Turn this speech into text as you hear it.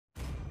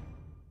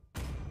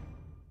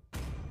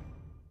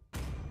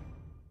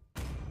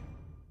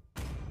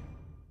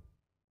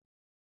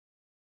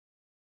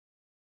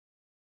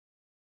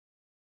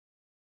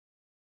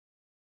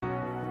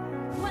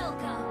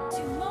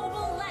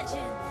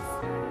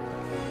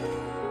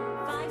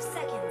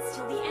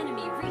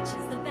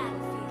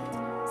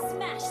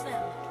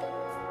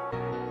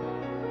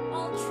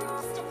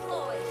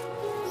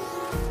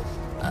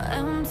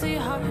Empty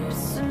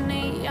hearts and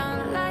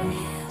neon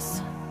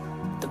lights,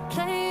 they're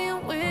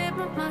playing with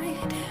my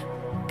mind.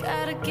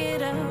 Gotta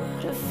get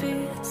out of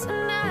here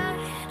tonight.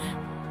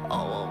 Oh,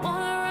 I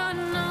wanna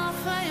run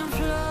off and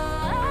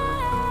fly.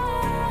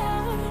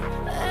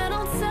 And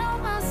I'll tell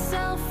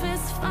myself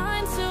it's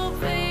fine to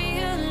be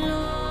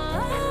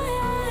alone,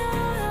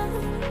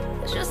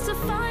 just to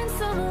find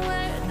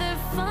somewhere that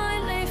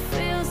finally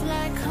feels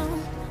like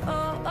home.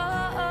 Oh,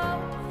 oh, oh.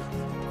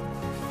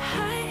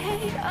 I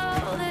hate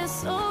all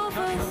this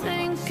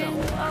overthinking.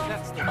 Oh,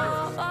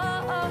 oh,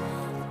 oh, oh.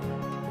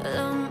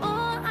 The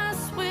more I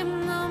swim,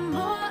 the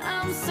more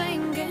I'm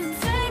sinking.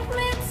 Take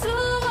me to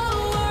a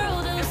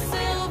world of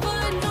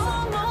silver. No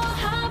more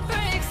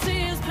heartbreaks,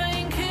 tears,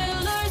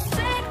 painkillers.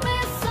 Take me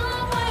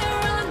somewhere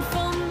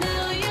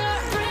unfamiliar.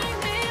 Bring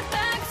me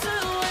back to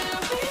where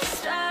we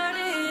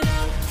started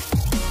out.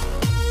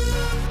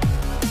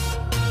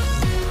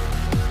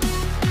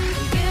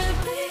 Get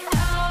me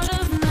out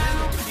of now.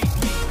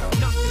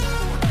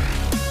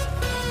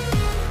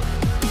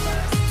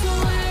 To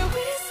where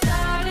we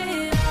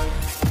started out.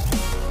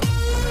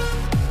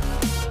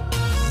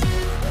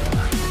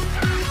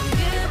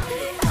 Get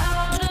me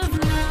out of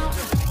now.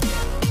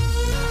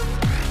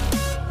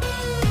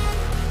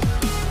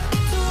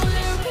 To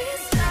where we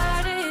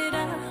started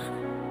out.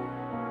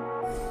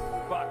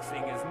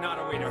 Boxing is not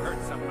a way to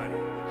hurt somebody,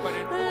 but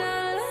it La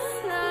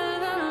la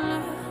la la,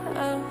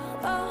 oh,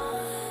 oh.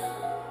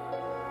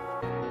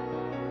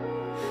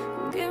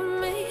 Get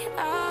me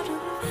out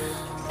of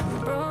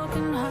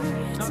broken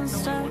hearts and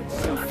starting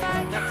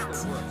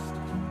fights,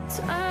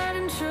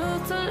 turning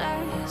truth to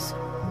lies.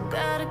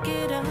 Gotta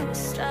get up,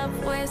 stop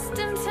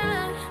wasting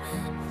time.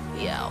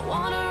 Yeah, I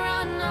wanna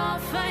run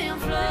off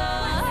and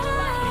fly.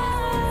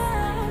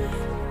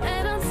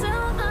 And I'll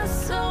tell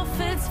myself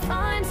it's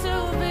fine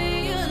to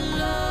be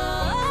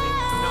alone,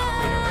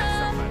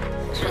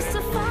 just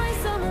to find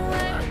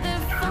somewhere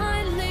that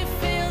finally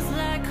feels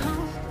like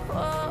home. Oh,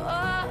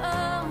 oh,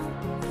 oh.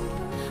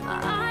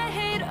 I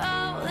hate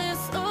all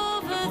this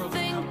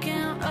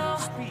overthinking. Oh,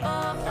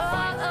 oh,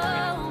 oh,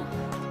 oh.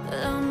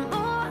 The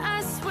more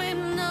I swim,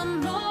 the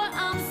more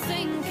I'm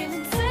sinking.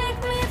 Take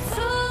me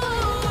to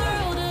a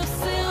world of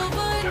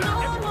silver. No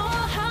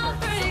more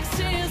heartbreaks,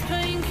 tears,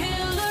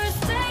 painkillers.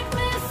 Take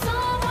me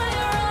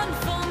somewhere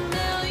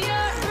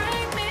unfamiliar.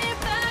 Bring me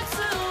back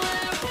to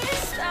where we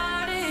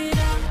started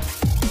out.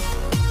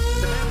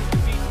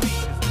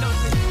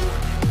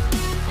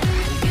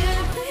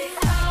 Get me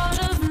out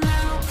of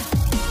now.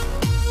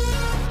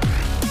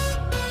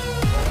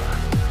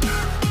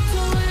 To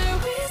where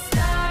we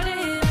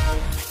started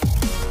out.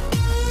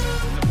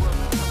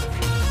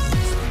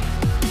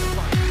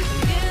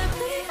 Get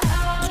me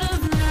out of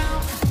now.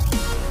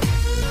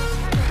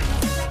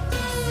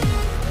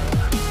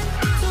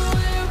 To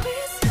where we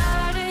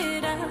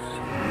started out.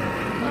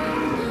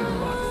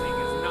 Boxing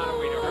is not a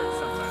way to hurt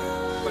somebody,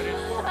 but it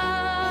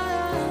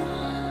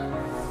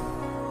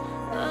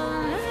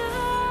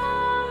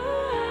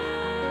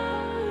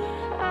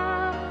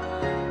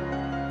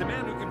the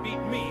man who can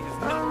beat me has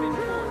not been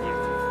born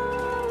yet.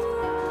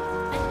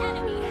 An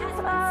enemy has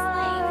been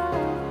slain.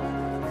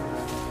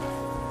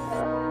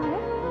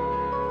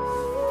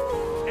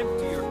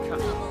 Empty your cup.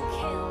 Double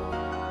kill.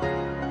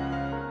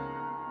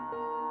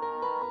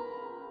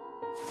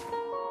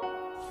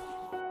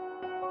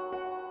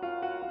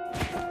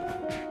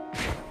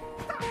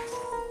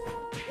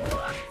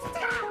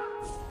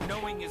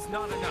 Knowing is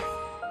not enough.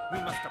 We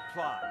must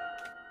apply.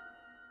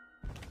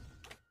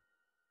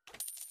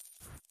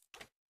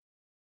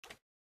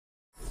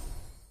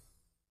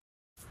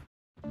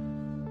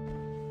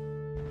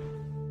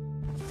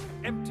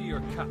 Empty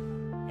your cup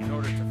in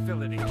order to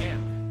fill it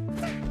again.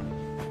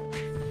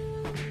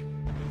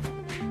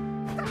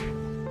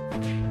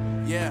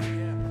 Yeah.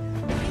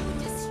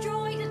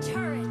 Destroyed a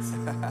turret.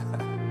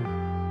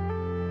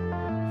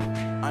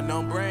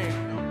 Unknown Brain.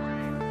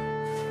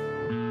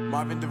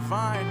 Marvin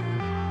Divine.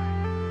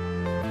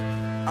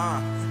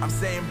 I'm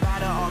saying bye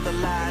to all the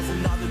lies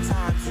and all the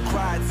times you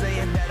cried,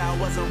 saying that I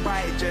wasn't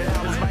right, yet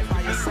I was right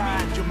by your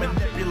side. You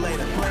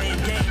manipulator,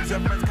 playing games, your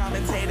friends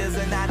commentators,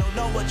 and I don't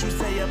know what you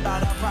say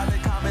about our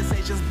private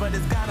conversations, but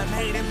it's got them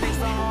hating. Thanks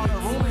to all the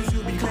rumors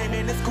you be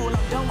claiming. It's cool,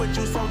 I'm done with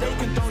you, so they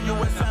can throw you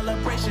a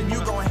celebration.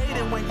 You gon' hate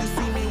it when you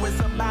see me with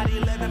somebody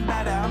living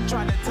better. I'm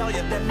trying to tell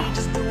you that me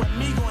just doing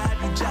me gon' have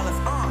you jealous.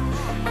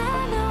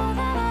 I know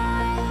that I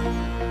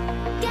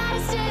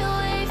gotta stay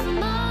away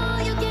from all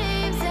your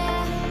games.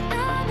 Yeah,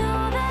 I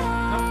know that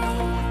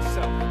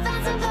So, I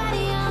find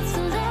somebody else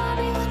to love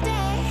me one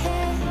day.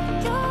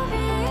 You'll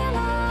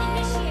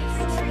realize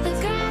the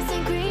grass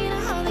ain't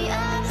greener on the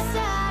other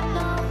side.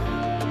 No,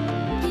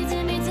 you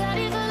did me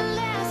dirty for the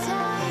last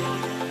time,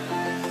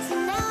 so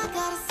now I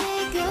gotta say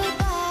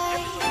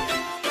goodbye.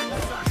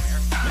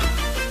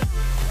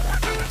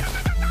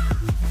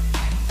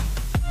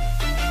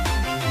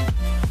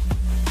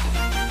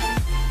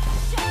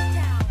 Shut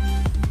down.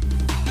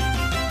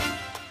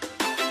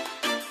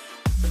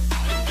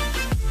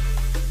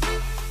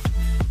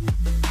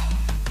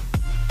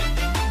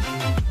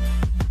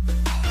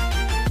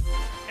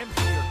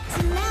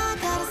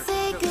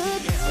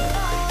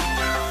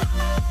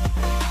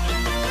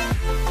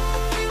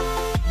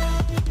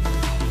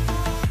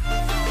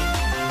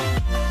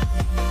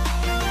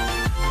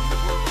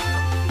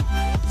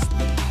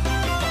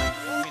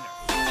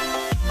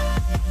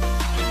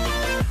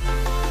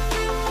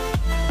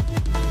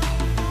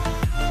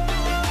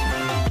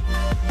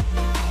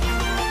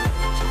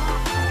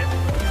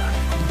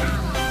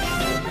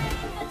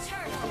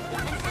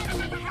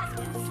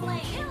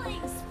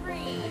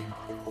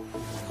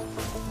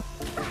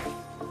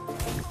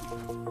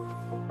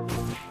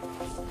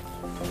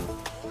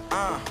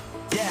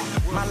 Yeah,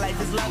 my life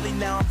is lovely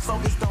now, I'm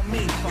focused on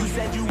me. You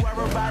said you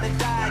were about to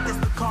die, I guess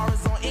the car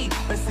is on E.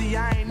 But see,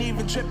 I ain't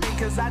even tripping,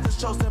 cause I just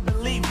chose to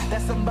believe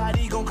that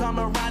somebody gon' come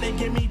around and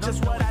give me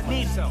just what I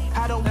need.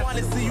 I don't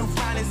wanna see you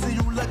finding, see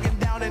you looking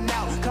down and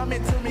out,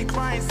 coming to me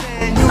crying,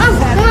 saying you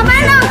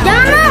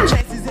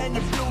chances and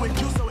you're fluid,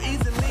 you so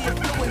easily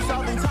influenced.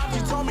 All the times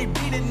you told me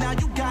beat it, now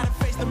you gotta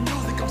face the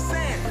music. I'm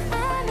saying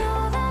I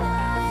know that I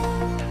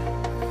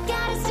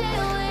gotta stay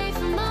away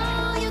from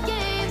all your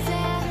games.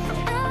 Yeah,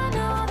 I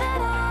know that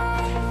I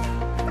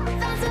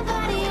found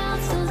somebody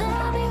else to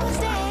love me who'll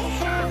stay.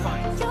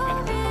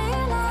 You'll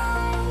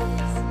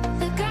realize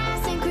the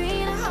grass ain't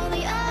greener on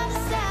the other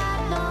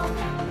side. No,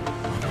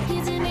 you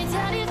did me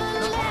dirty for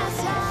the last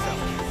time,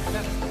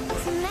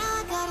 so now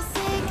I gotta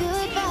say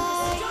goodbye.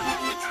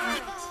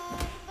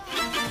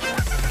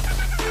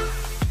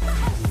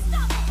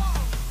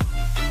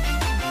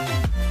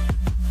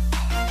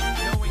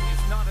 Knowing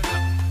is not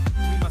enough.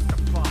 We must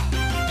apply.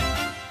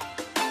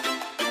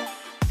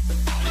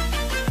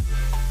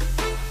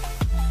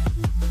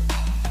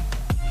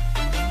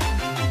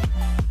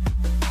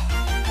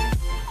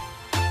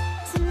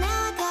 So now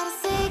I gotta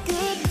say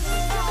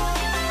goodbye.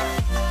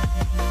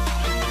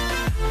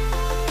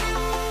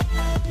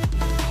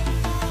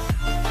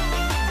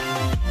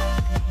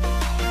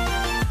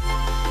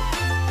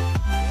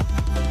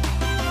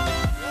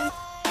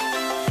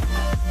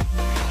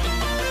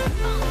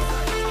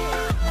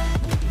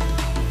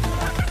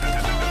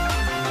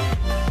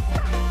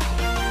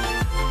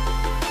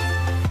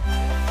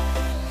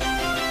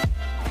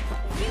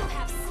 You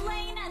have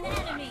slain an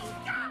enemy.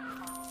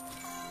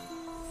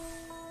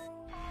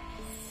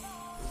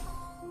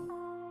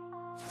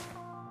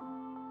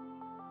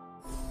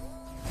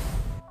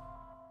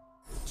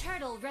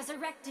 Turtle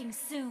resurrecting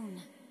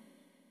soon.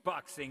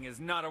 Boxing is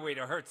not a way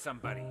to hurt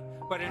somebody,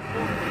 but an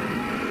order.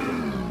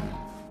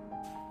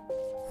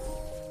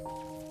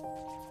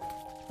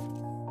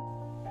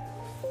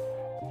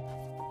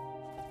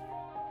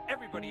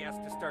 Everybody has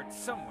to start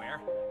somewhere.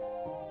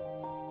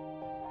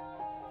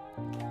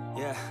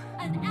 Yeah,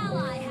 An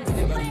ally has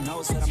everybody slain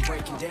knows the that I'm turtle.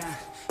 breaking down.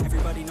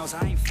 Everybody knows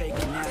I ain't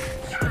faking now.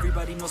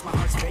 Everybody knows my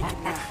heart's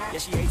faking now. Yeah,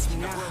 she hates me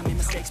now, I made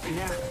mistakes, but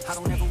now I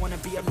don't ever wanna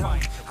be alone.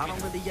 I don't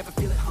really ever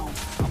feel at home.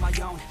 On my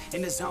own,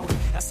 in the zone,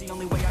 that's the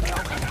only way I know.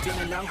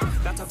 Feeling low,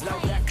 about to blow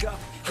back up.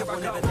 I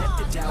won't ever let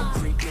the doubt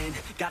creep in.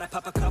 Gotta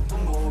pop a couple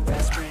more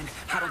aspirin.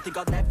 I don't think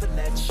I'll ever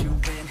let you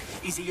in.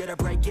 Easier to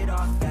break it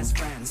off best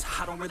friends.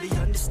 I don't really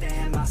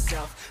understand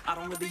myself. I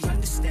don't really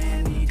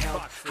understand, need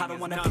help. I don't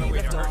wanna be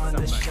left on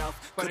the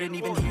shelf. Couldn't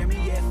even hear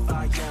me if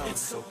I yelled.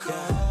 It's so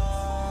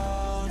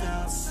cold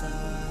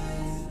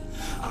outside,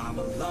 I'm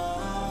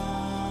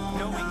alone.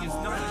 Knowing is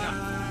not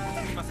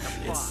enough. We must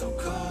apply. It's so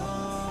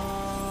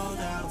cold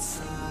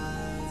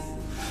outside,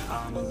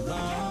 I'm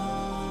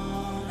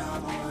alone,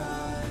 I'm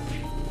alright.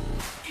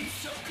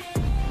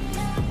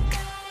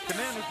 The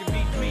man who can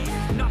beat me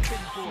is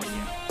nothing for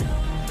you.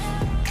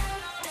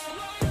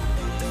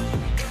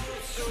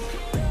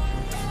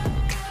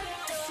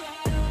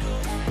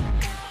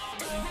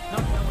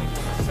 Not knowing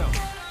yourself,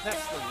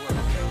 that's the word.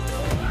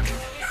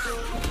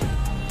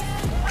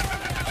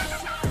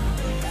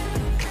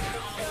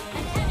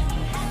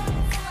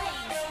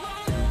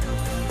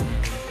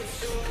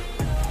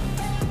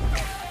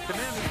 The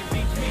man who can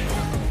beat me.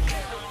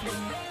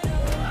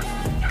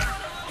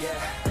 Yeah,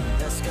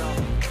 let's go.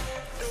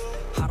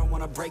 I don't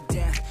wanna break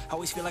down,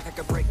 always feel like I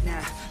could break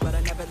now, but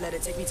I never let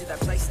it take me to that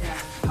place now.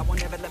 I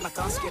won't ever let my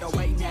thoughts get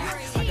away now.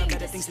 I got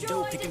better things to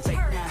do, picking fake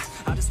now.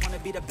 I just wanna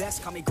be the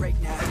best, call me great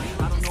now.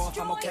 I don't know if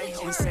I'm okay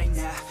or insane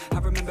now. I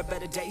remember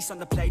better days on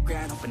the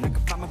playground, hoping I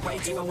can find my way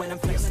even when I'm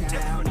feeling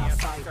down. I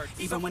fight,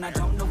 even when I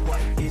don't know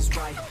what is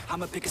right.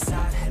 I'ma pick a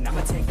side and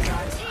I'ma take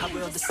pride. I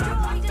will decide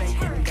my fate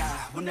and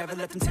I will never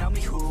let them tell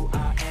me who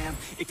I am.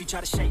 If you try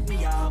to shake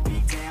me, I'll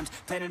be damned.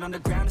 Planet on the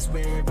ground is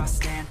where I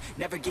stand.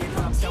 Never give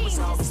up, that was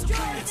always the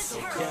plan. It's so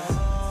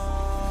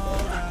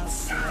cold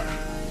outside,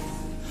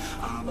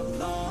 I'm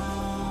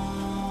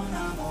alone,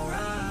 I'm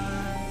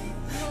alright.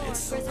 It's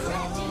so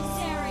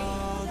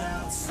cold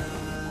outside,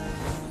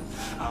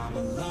 I'm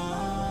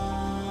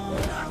alone,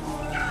 I'm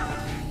alright.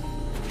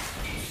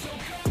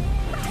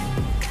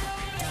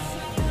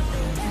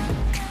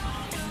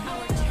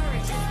 Our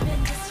turret has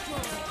been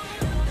destroyed.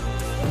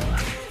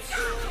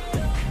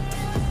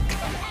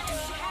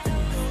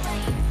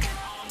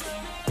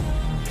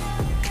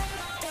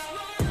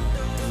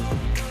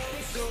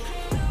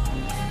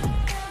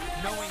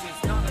 Knowing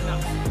is not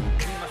enough.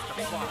 We must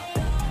apply.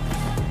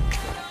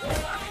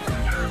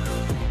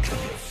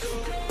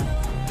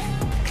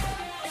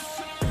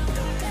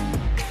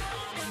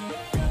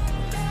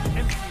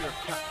 Empty your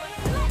cup.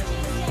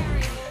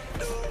 Legendary.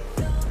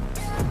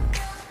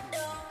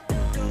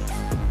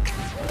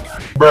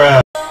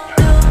 Bruh.